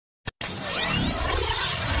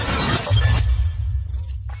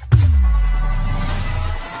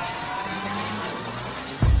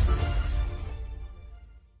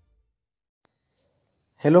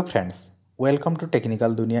Hello friends, welcome to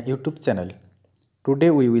Technical Dunia YouTube channel.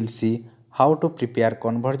 Today we will see how to prepare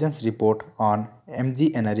convergence report on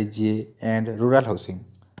MGNREGA and rural housing.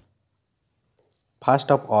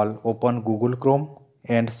 First of all, open Google Chrome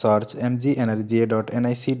and search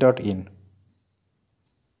mgnrega.nic.in.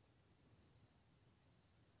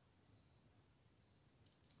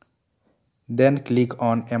 Then click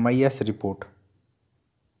on MIS report.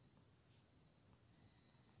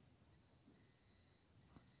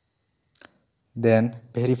 Then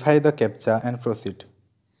verify the CAPTCHA and proceed.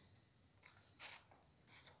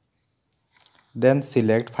 Then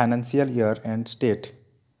select financial year and state.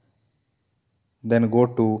 Then go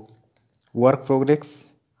to Work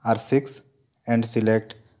Progress R6 and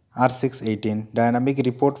select R618 Dynamic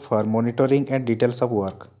Report for monitoring and details of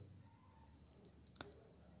work.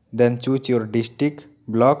 Then choose your district,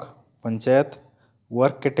 block, panchayat,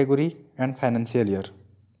 work category and financial year.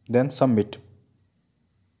 Then submit.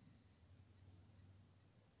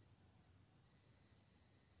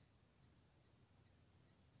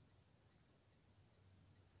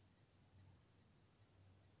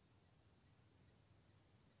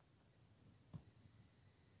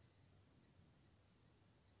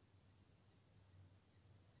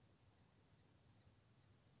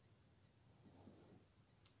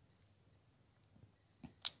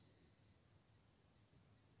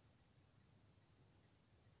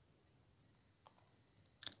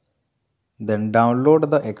 Then download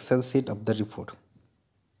the Excel sheet of the report.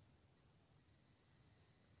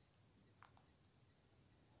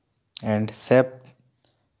 And save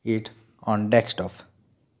it on desktop.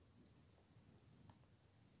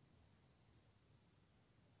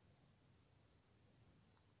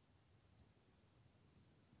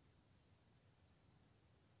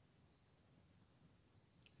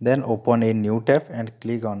 Then open a new tab and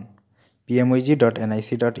click on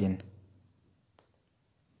pmog.nic.in.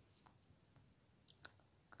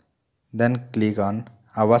 Then click on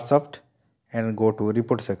Avasoft and go to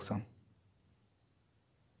report section.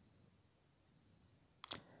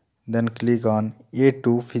 Then click on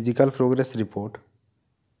A2 physical progress report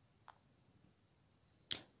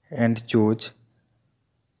and choose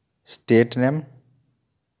state name,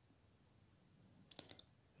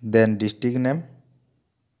 then district name,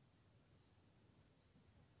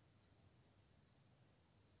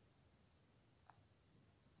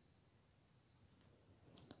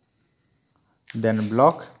 then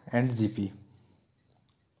block and GP.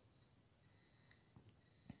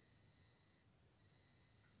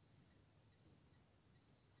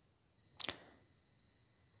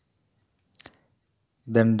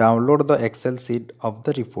 Then download the Excel sheet of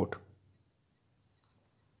the report.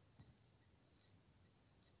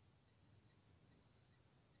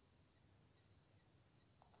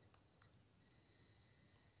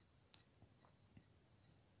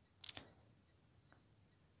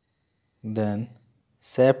 Then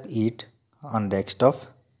save it on desktop.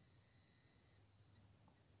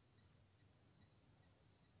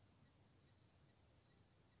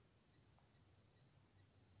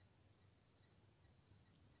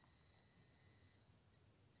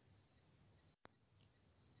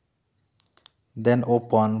 Then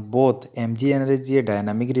open both MGNREGA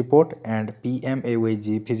dynamic report and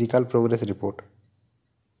PMAYG physical progress report.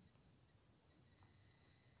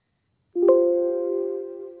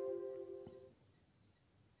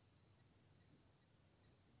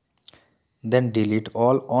 Then delete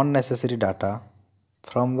all unnecessary data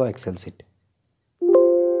from the Excel sheet.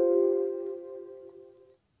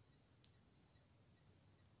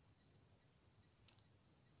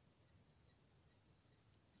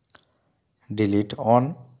 Delete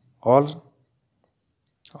all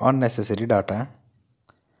unnecessary data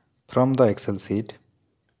from the Excel sheet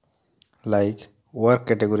like work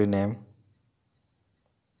category name,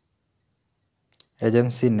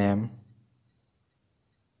 agency name.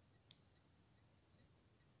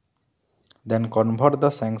 Then convert the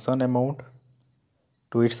sanction amount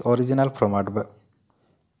to its original format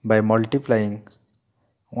by multiplying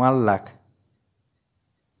 1 lakh.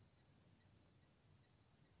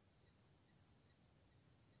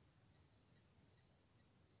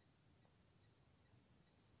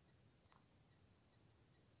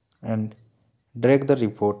 And drag the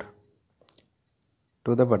report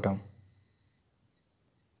to the bottom.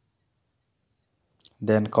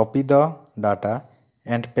 Then copy the data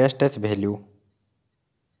and paste as value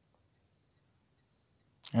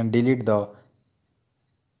and delete the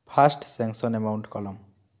first sanction amount column.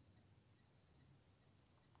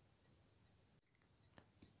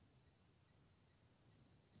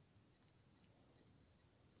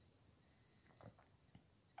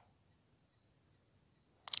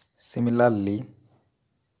 Similarly,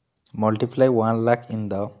 multiply 1 lakh in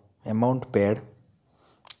the amount paid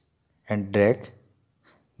and drag,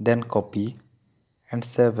 then copy and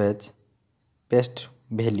save as paste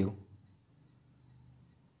value.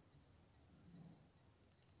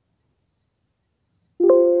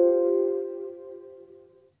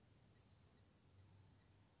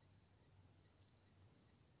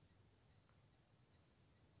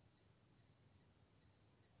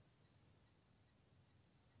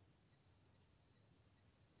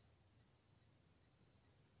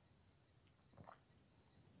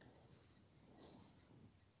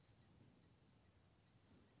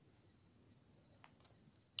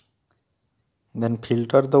 Then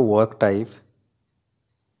filter the work type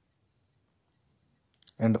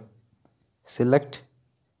and select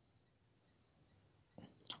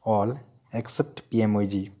all except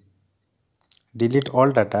PMOG. Delete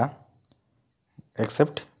all data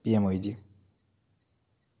except PMOG.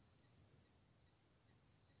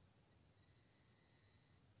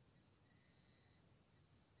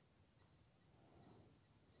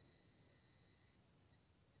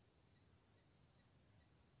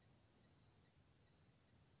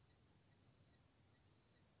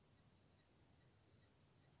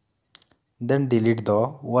 Then delete the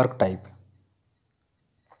work type.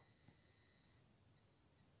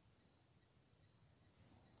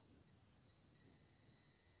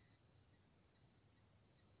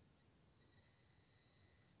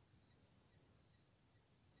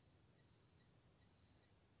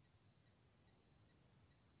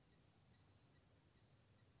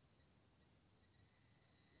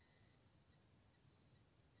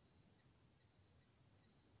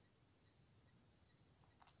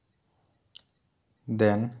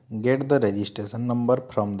 Then get the registration number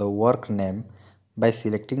from the work name by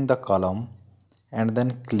selecting the column and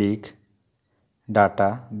then click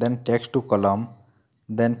data, then text to column,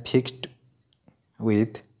 then fixed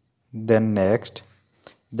with, then next,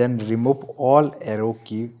 then remove all arrow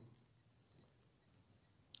key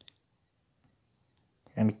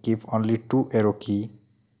and keep only 2 arrow key,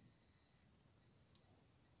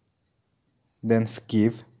 then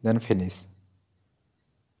skip, then finish.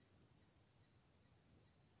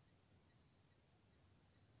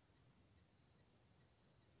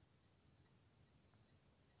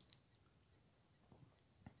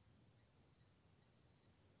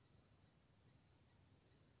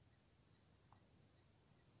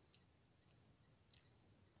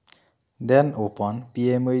 Then open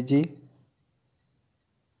PMOG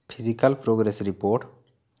physical progress report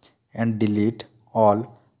and delete all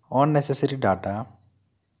unnecessary data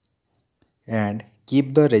and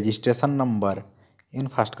keep the registration number in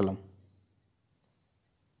first column.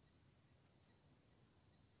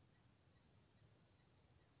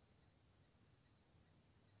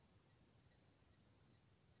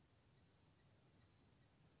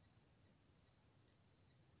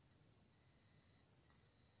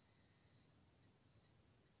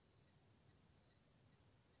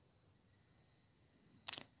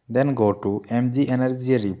 Then go to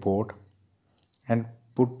MGNREGA report and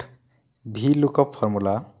put VLOOKUP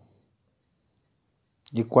formula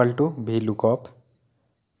equal to VLOOKUP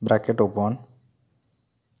bracket open.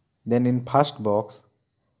 Then in first box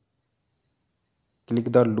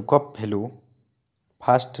click the lookup value,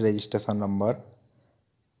 first registration number,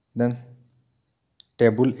 then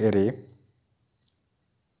table array,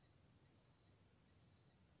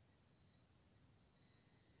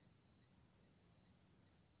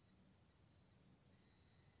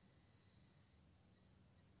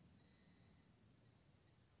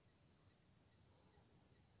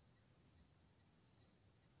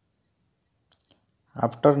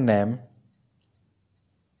 after name,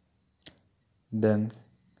 then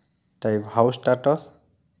type house status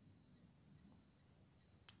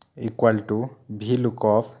equal to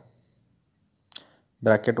VLOOKUP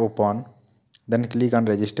bracket open, then click on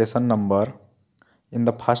registration number in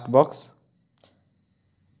the first box,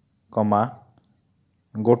 comma,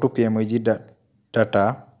 go to PMOG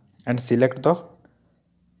data and select the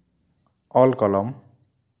all column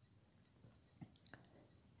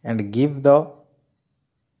and give the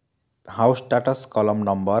house status column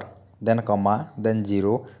number, then comma, then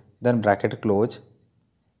 0, then bracket close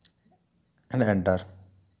and enter.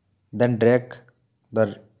 Then drag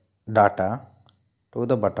the data to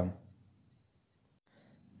the bottom.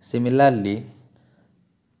 Similarly,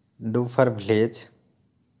 do for village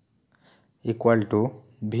equal to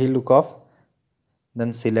VLOOKUP,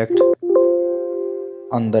 then select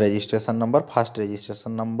on the registration number, first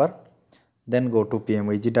registration number, then go to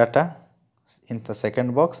PMOG data. In the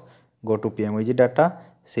second box, go to PMOG data,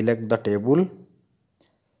 select the table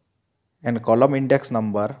and column index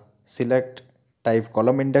number, select type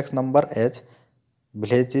column index number as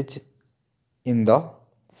village is in the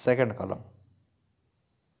second column.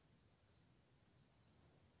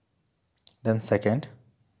 Then second,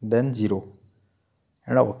 then 0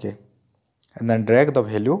 and OK. And then drag the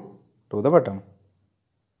value to the bottom.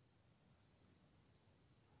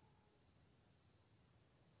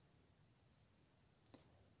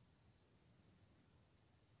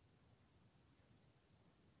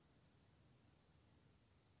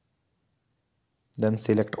 Then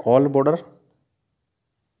select all border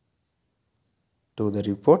to the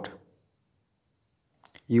report.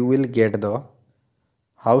 You will get the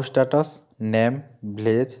house status, name,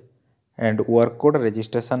 village and work code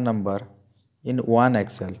registration number in one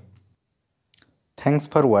Excel. Thanks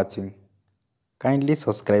for watching. Kindly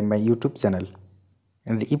subscribe my YouTube channel,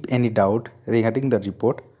 and if any doubt regarding the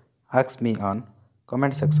report, ask me on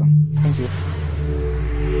comment section. Thank you.